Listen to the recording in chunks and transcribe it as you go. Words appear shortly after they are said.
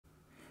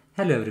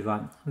Hello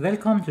everyone,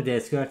 welcome to the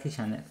SQRT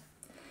channel.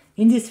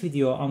 In this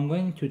video, I'm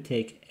going to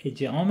take a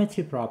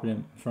geometry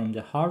problem from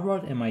the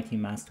Harvard MIT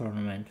Math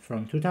Tournament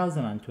from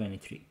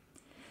 2023.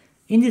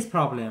 In this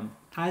problem,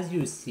 as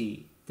you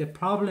see, the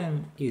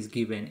problem is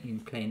given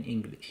in plain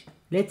English.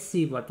 Let's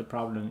see what the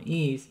problem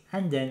is,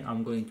 and then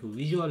I'm going to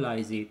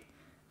visualize it,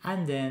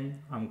 and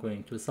then I'm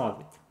going to solve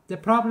it. The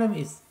problem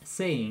is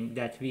saying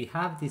that we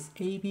have this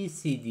A, B,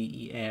 C,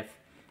 D, E, F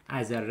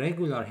as a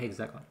regular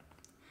hexagon.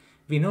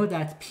 We know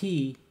that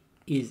P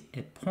is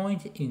a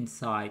point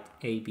inside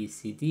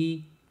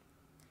ABCD,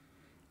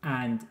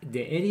 and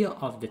the area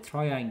of the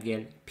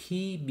triangle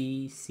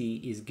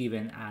PBC is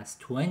given as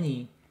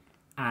 20,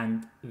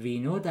 and we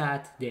know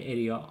that the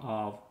area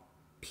of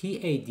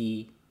PAD,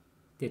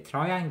 the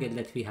triangle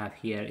that we have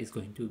here, is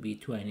going to be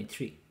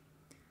 23.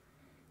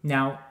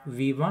 Now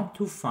we want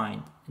to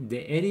find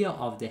the area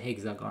of the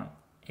hexagon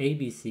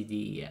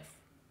ABCDEF.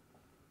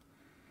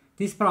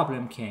 This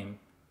problem came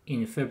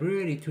in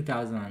February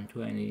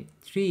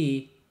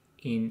 2023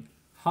 in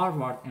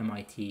Harvard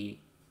MIT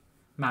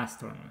Math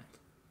Tournament.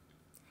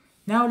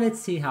 Now let's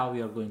see how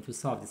we are going to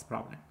solve this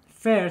problem.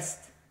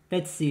 First,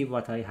 let's see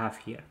what I have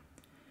here.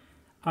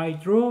 I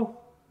draw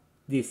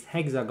this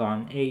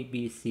hexagon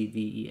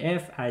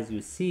ABCDEF as you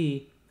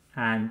see,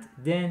 and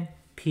then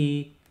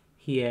P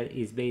here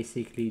is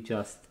basically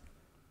just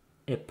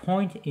a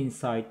point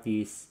inside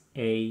this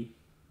ABCD.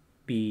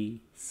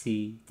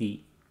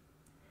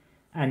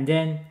 And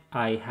then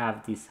I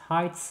have these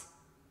heights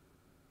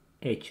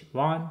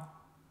H1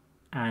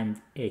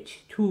 and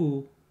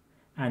H2,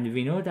 and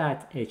we know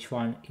that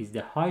H1 is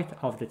the height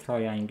of the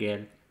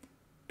triangle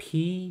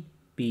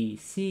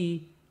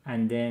PBC,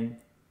 and then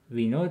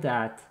we know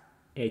that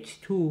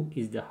H2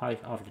 is the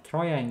height of the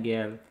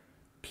triangle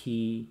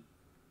PAD.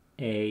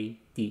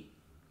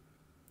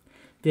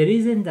 The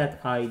reason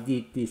that I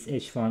did this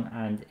H1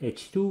 and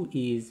H2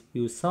 is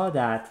you saw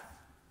that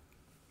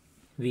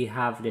we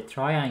have the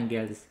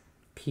triangles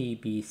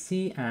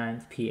PBC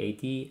and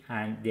PAD,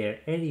 and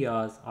their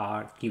areas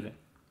are given.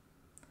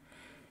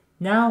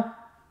 Now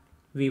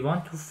we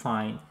want to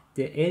find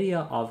the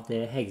area of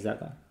the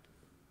hexagon.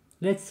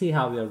 Let's see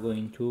how we are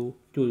going to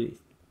do this.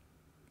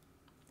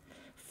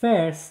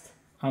 First,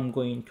 I'm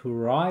going to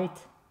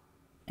write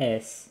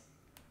S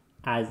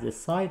as the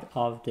side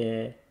of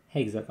the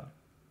hexagon.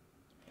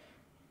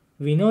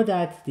 We know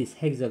that this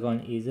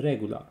hexagon is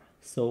regular,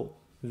 so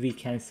we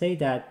can say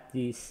that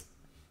this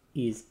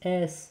is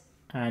S,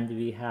 and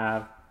we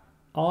have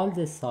all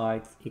the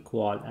sides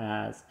equal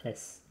as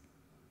S.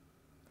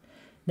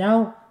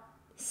 Now,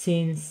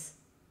 since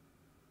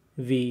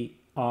we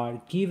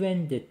are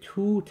given the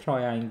two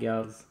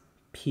triangles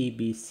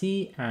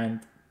PBC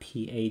and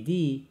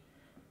PAD,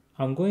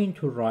 I'm going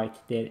to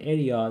write their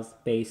areas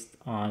based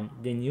on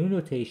the new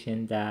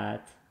notation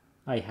that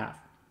I have.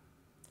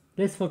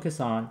 Let's focus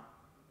on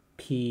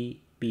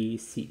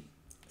PBC.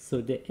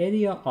 So the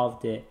area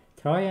of the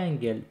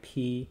triangle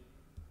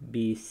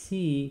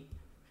PBC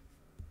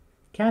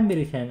can be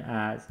written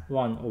as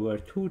 1 over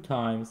 2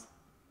 times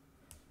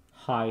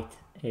height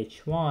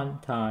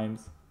H1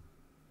 times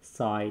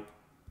side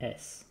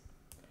S.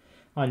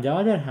 On the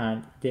other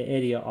hand, the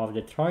area of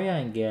the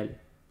triangle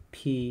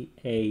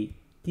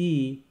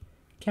PAD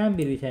can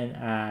be written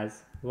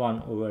as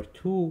 1 over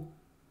 2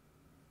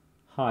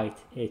 height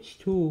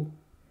H2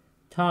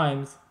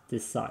 times the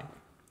side,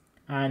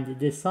 and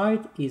the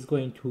side is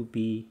going to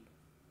be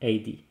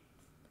AD.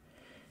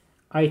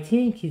 I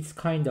think it's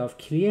kind of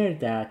clear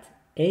that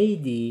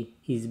AD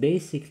is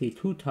basically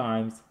 2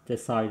 times the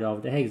side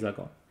of the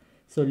hexagon.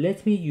 So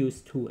let me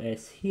use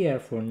 2S here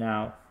for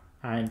now,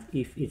 and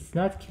if it's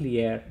not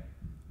clear,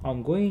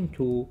 I'm going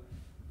to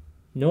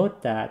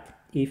note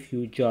that if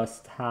you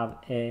just have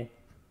a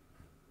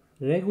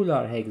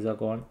regular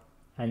hexagon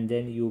and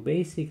then you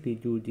basically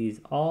do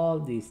all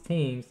these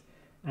things,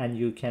 and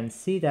you can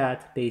see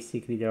that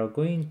basically they are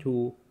going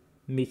to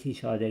meet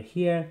each other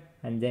here,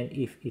 and then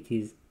if it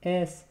is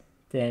S,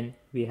 then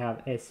we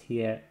have S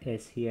here,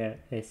 S here,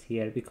 S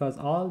here, because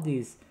all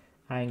these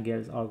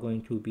angles are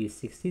going to be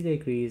 60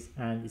 degrees,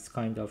 and it's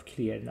kind of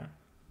clear now.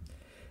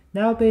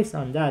 Now based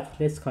on that,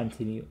 let's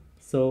continue.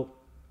 So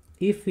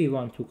if we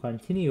want to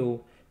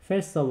continue,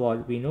 first of all,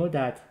 we know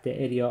that the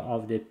area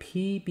of the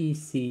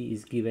PBC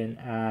is given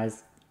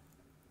as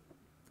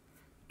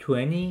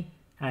 20,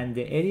 and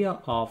the area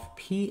of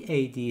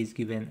PAD is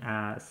given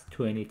as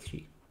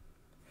 23.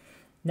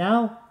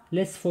 Now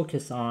let's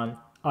focus on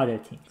other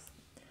things.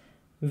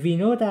 We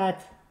know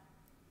that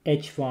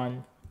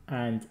H1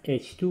 and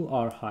H2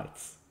 are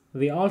heights.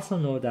 We also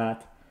know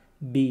that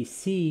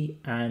BC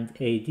and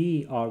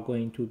AD are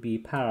going to be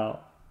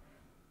parallel.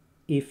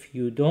 If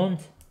you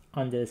don't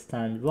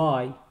understand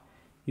why,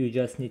 you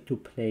just need to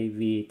play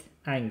with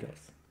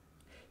angles.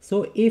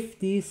 So if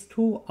these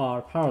two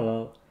are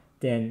parallel,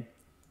 then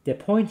the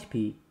point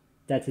P,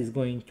 that is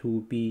going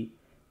to be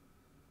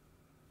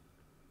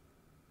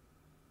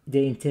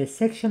the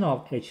intersection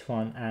of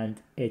H1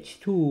 and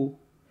H2,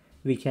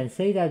 we can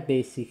say that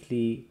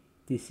basically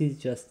this is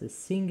just a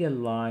single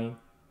line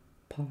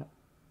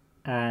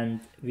and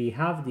we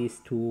have these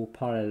two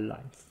parallel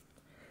lines.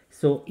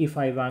 So if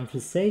I want to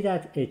say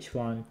that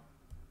h1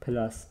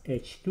 plus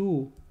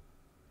h2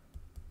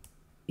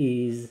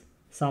 is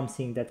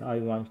something that I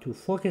want to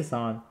focus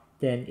on,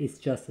 then it's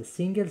just a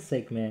single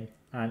segment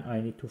and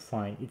I need to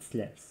find its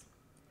length.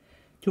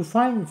 To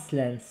find its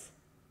length,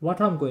 what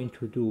I'm going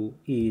to do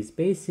is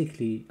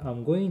basically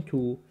I'm going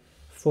to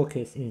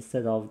focus,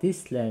 instead of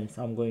this length,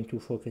 I'm going to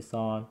focus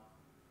on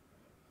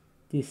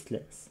this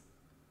length.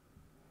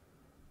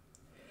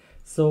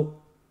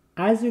 So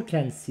as you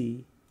can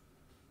see,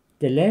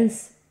 the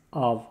length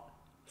of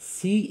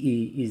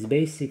CE is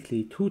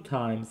basically 2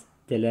 times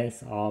the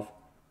length of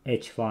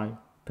h1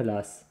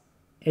 plus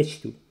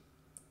h2,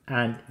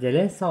 and the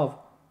length of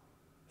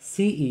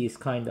CE is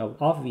kind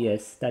of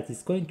obvious, that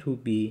is going to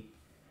be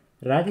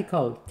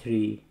radical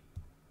 3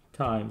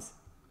 times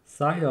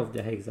side of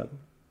the hexagon,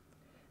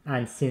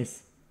 and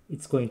since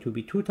it's going to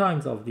be 2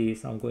 times of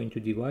this, I'm going to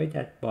divide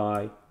that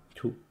by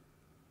 2.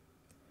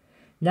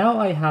 Now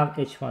I have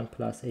h1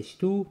 plus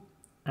h2,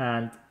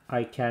 and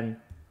I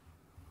can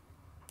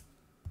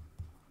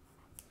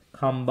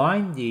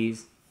combine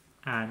these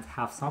and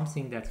have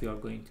something that we are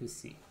going to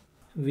see.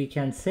 We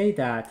can say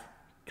that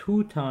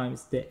 2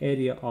 times the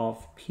area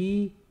of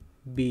PBC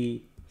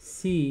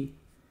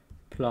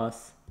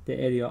plus the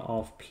area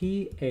of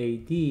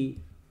PAD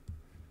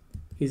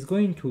is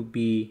going to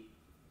be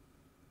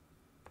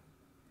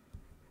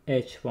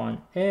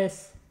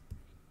H1S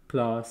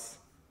plus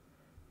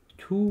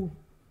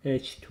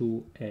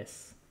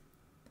 2H2S,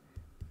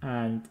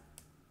 and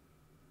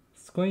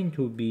it's going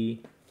to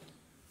be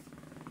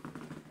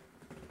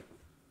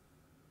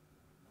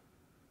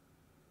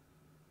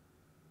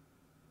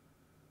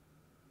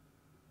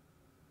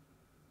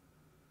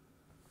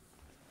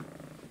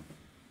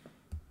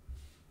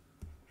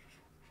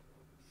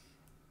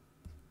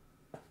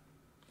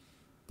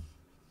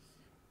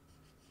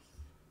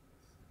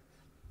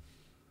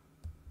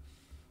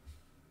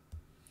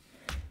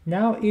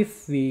now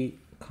if we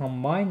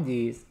combine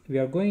these, we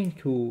are going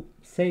to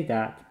say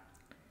that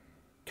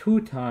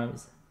 2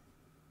 times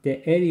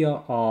the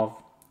area of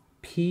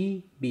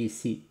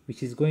PBC,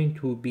 which is going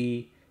to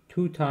be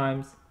 2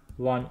 times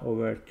 1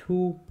 over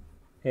 2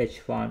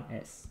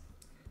 H1S,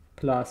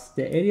 plus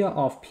the area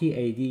of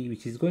PAD,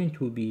 which is going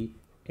to be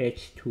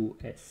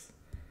H2S.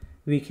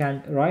 We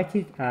can write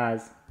it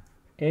as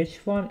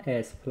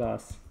H1S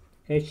plus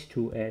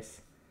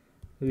H2S,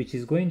 which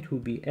is going to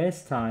be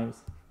S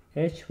times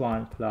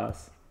H1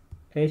 plus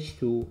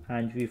H2,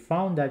 and we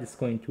found that it's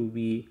going to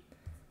be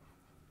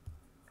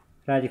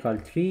radical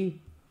 3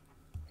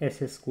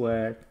 S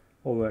squared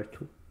over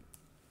 2.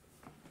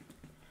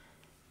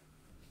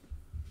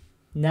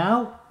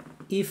 Now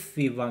if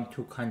we want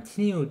to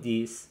continue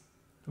this,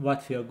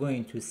 what we are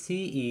going to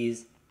see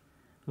is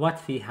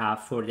what we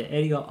have for the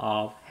area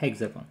of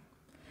hexagon.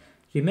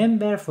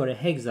 Remember, for a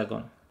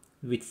hexagon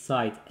with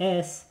side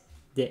S,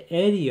 the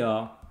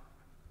area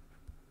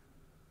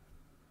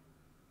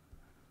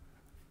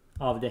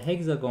of the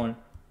hexagon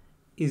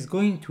is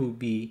going to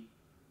be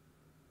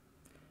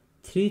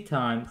 3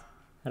 times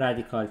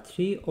radical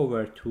 3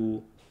 over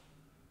 2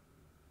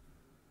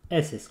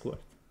 S squared.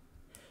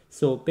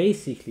 So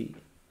basically,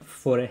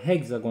 for a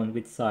hexagon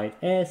with side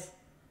S,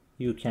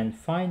 you can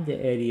find the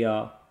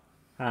area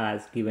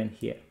as given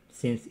here,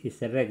 since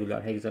it's a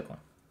regular hexagon.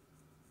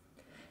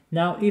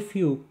 Now if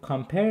you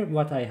compare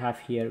what I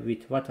have here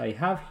with what I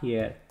have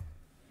here,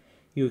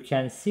 you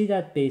can see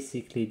that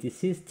basically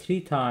this is 3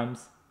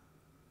 times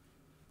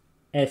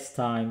S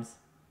times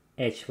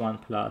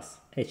H1 plus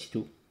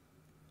H2,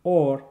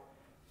 or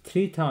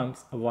 3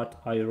 times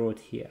what I wrote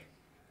here,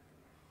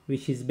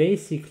 which is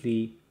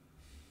basically,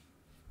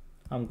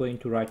 I'm going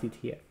to write it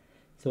here.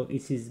 So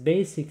it is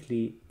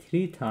basically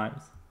 3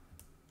 times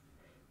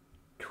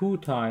 2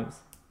 times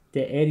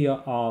the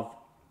area of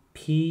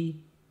PBC,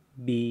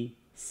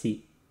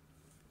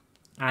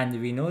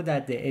 and we know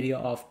that the area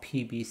of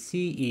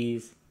PBC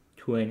is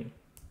 20,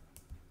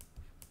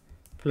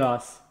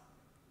 plus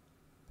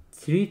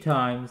 3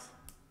 times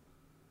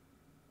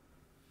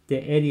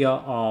the area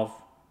of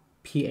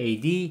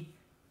PAD,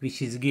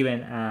 which is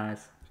given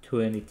as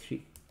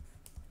 23.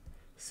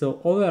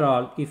 So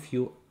overall, if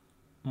you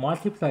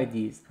multiply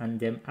these and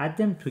then add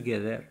them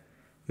together,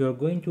 you're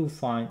going to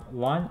find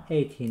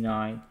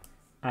 189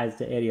 as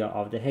the area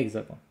of the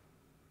hexagon.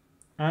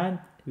 And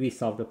we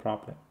solve the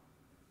problem.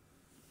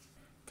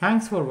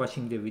 Thanks for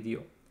watching the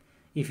video.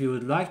 If you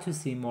would like to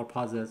see more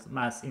puzzles,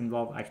 math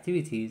involved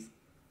activities,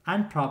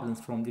 and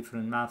problems from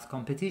different math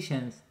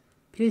competitions,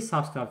 please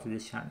subscribe to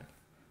this channel.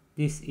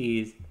 This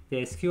is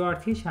the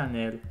SQRT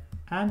channel,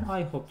 and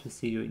I hope to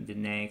see you in the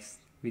next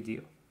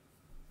video.